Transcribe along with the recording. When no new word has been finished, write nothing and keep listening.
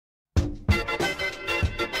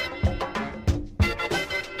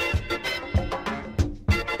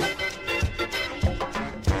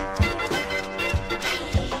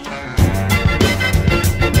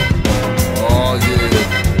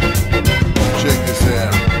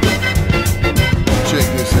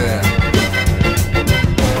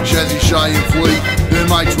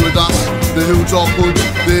Top Hoods,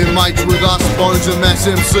 they're mates with us. Bones and Mass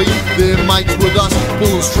MC, they're mates with us.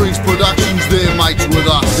 Pulling Strings Productions, they're mates with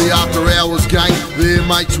us. The After Hours Gang, they're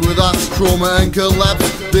mates with us. Trauma and Collapse,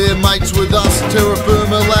 they're mates with us. Terra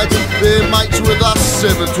Firma lads, they're mates with us.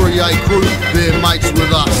 738 Crew, they're mates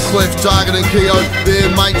with us. Clef Target and Keo, they're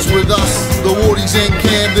mates with us. The Wardies and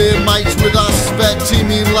Cam, they're mates with us. Fat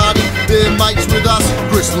Timmy and Lardy, they're mates with us.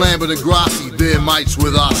 Chris Lambert and Grassy, they're mates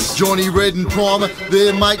with us. Johnny Red and Primer,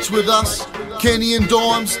 they're mates with us. Kenny and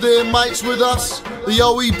Dimes, they're mates with us. The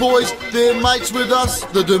OE Boys, they're mates with us.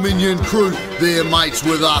 The Dominion Crew, they're mates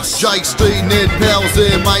with us. Jake, Steve, Ned Pals,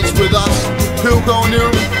 they're mates with us. Pilco and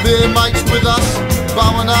Iram, they're mates with us.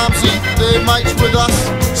 Bum and Armsy, they're mates with us.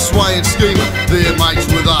 Sway and Schema, they're mates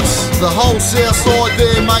with us. The whole South Side,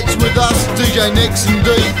 they're mates with us. DJ Nex and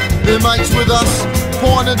D, they're mates with us.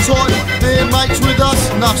 Pine and Type, they're mates with us.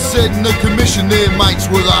 Enough said in the commission, they're mates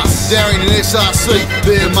with us. Darian and SRC,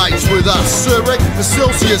 they're mates with us. Sir Rick and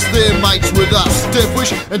Celsius, they're mates with us. Deathwish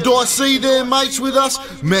and Dicey, they're mates with us.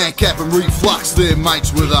 Mancap and Reflux, they're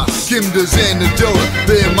mates with us. Kim Dazan and Delta,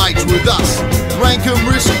 they're mates with us. Rank and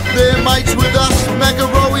Risk, they're mates with us.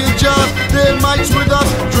 Macaroni and Jar, they're mates with us.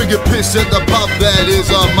 Drink a piss at the pub, that is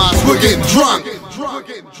a must. We're getting drunk. We're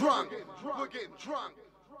getting drunk. We're getting drunk.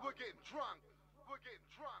 We're getting drunk. We're getting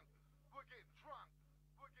drunk. We're getting drunk.